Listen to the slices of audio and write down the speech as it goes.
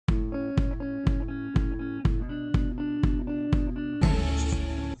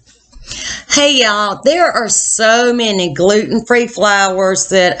Hey y'all, there are so many gluten-free flours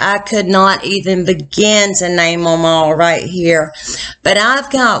that I could not even begin to name them all right here. But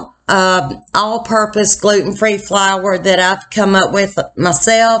I've got all-purpose gluten-free flour that I've come up with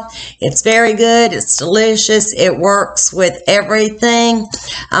myself. It's very good. It's delicious. It works with everything.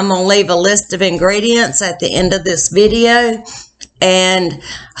 I'm going to leave a list of ingredients at the end of this video, and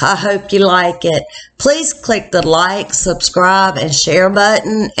I hope you like it. Please click the like, subscribe, and share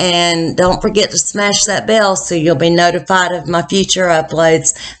button, and don't forget to smash that bell so you'll be notified of my future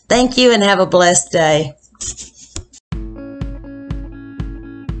uploads. Thank you and have a blessed day.